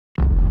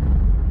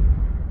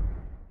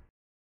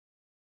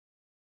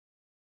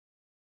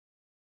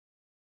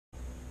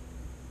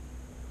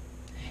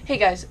Hey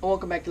guys, and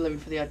welcome back to Living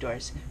for the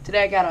Outdoors.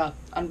 Today I got a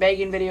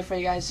unbagging video for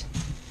you guys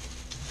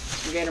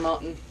from Gander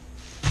Mountain.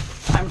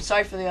 I'm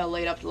sorry for the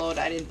late upload.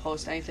 I didn't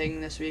post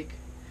anything this week.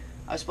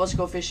 I was supposed to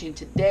go fishing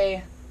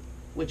today,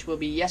 which will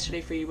be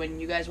yesterday for you when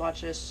you guys watch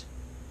this.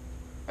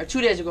 Or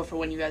 2 days ago for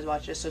when you guys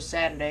watch this, so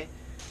Saturday.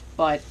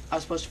 But I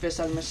was supposed to fish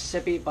on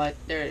Mississippi, but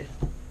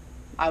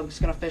I was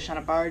going to fish on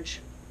a barge.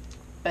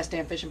 Best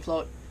damn fishing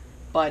float.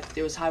 But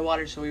it was high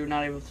water, so we were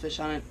not able to fish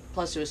on it.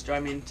 Plus it was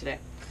storming today.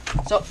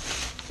 So,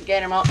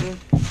 Gander Mountain.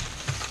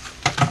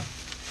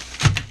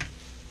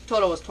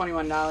 Total was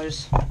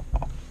 $21.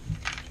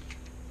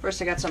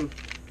 First I got some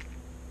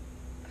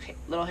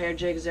little hair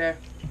jigs there.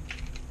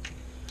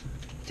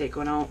 Take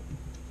one out.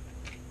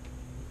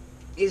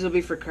 These will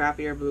be for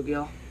crappie or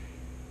bluegill.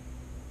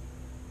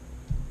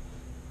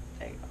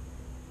 There you go.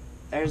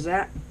 There's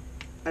that.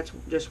 That's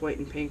just white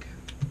and pink.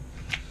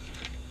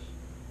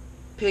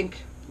 Pink,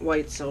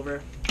 white,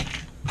 silver.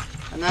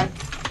 And then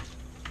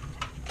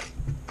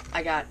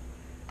I got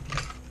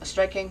a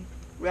Strike King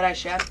red eye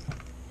shad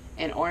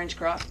and orange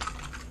craw.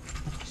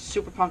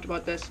 Super pumped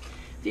about this.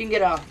 If you can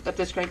get a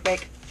lipless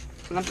crankbait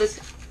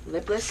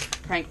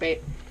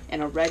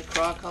and a red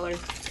craw color,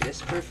 it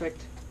is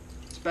perfect.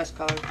 It's the best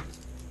color.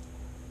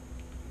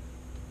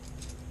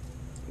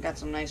 Got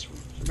some nice,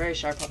 very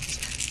sharp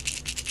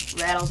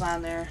rattles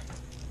on there.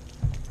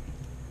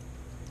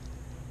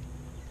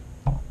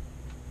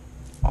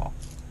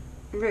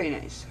 Very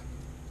nice.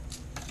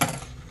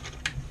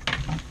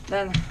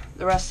 Then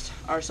the rest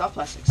are soft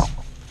plastics.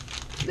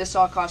 This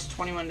all costs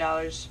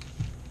 $21.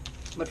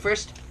 But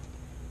first,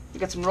 we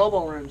got some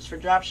robo worms for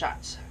drop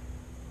shots.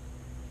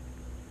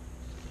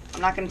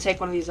 I'm not going to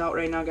take one of these out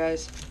right now,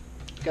 guys,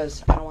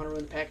 because I don't want to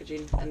ruin the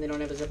packaging and they don't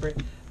have a zipper.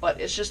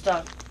 But it's just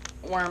a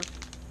worm,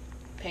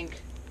 pink.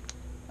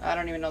 I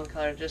don't even know the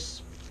color,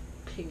 just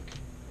pink.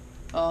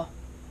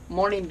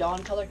 Morning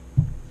dawn color.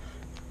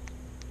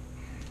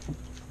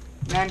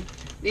 And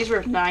these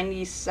were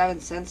 97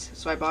 cents,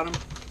 so I bought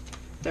them.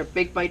 They're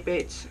big bite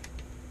baits.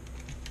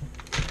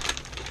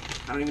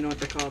 I don't even know what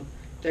they're called.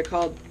 They're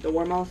called the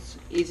Warmouths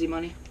Easy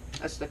Money.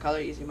 That's the color,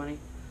 Easy Money.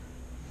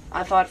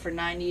 I thought for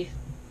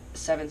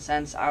 97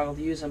 cents I'll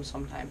use them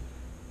sometime.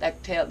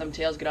 Them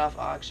tails get off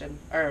auction,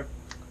 or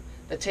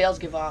the tails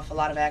give off a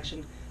lot of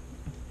action.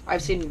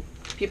 I've seen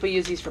people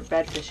use these for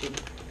bed fishing.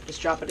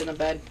 Just drop it in a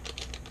bed.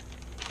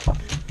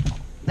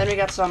 Then we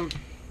got some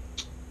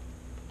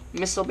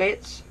missile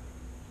baits.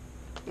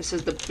 This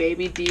is the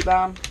Baby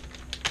D-Bomb.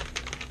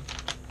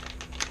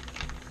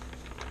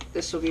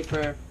 This will be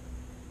for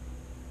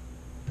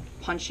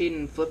punching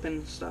and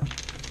flipping stuff.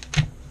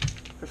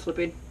 For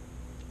flipping.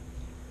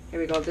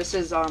 Here we go. This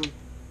is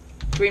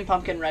green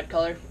pumpkin red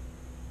color.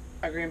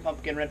 Or green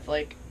pumpkin red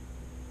flake.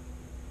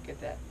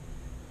 Get that.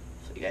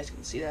 So you guys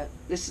can see that.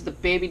 This is the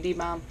Baby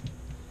D-Bomb.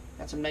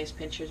 Got some nice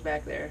pinchers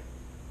back there.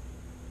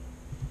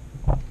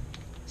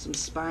 Some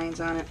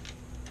spines on it.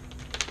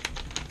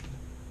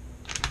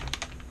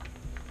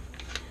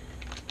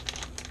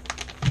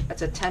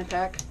 That's a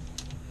 10-pack.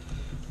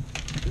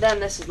 Then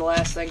this is the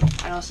last thing.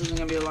 I know this isn't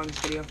going to be the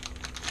longest video,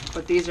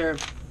 but these are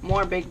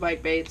more big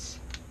bite baits.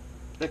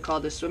 They're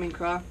called the swimming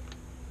craw.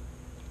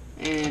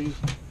 And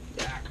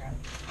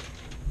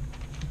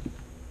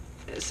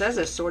it says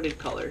assorted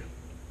color.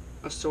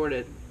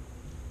 Assorted.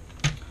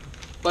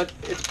 But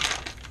it's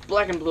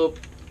black and blue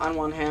on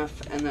one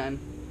half, and then,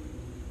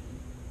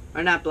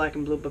 or not black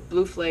and blue, but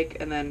blue flake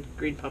and then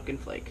green pumpkin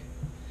flake.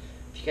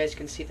 If you guys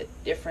can see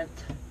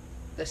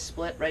the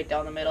split right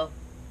down the middle.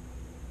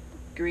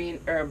 Green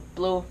or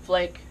blue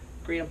flake,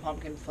 green and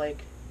pumpkin flake.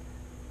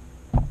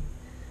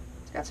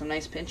 It's got some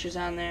nice pinchers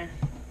on there.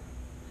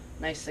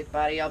 Nice thick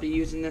body. I'll be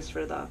using this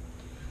for the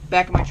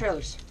back of my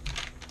trailers.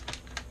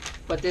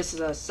 But this is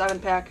a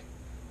 7-pack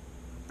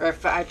or a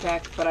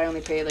 5-pack, but I only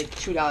paid like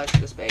 $2 for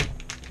this bag.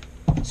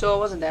 So it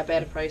wasn't that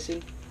bad of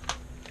pricing.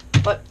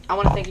 But I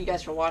want to thank you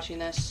guys for watching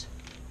this.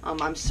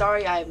 I'm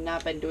sorry I have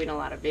not been doing a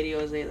lot of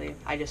videos lately.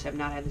 I just have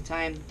not had the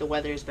time. The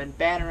weather has been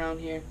bad around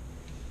here.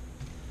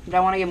 But I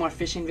want to get more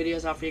fishing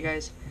videos out for you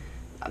guys.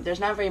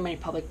 There's not very many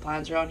public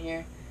ponds around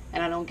here,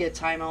 and I don't get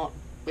time out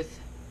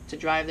to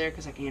drive there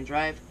because I can't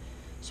drive.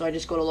 So I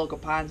just go to local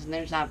ponds, and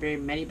there's not very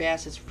many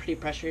bass. It's pretty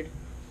pressured.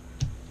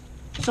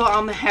 So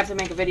I'm going to have to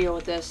make a video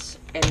with this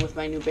and with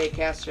my new bait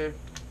caster.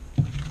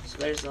 So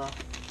there's the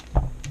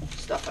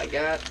stuff I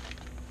got.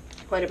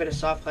 Quite a bit of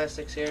soft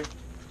plastics here.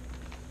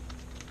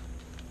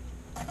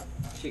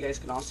 So you guys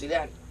can all see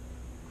that.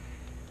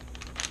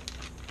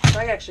 So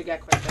I actually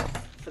got quite a bit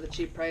for the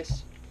cheap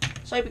price.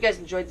 So I hope you guys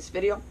enjoyed this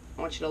video.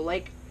 I want you to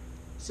like,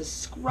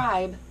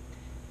 subscribe,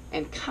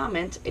 and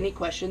comment any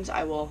questions.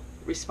 I will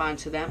respond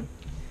to them.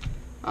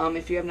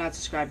 If you have not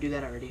subscribed, do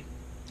that already,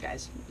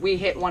 guys. We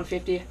hit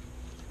 150,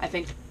 I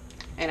think,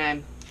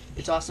 and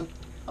it's awesome.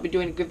 I'll be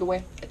doing a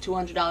giveaway at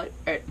 200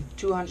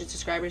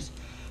 subscribers.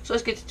 So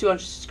let's get to 200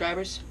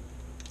 subscribers.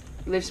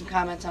 Leave some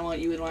comments on what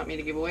you would want me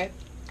to give away.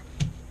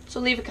 So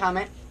leave a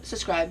comment,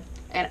 subscribe,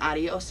 and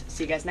adios.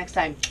 See you guys next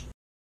time.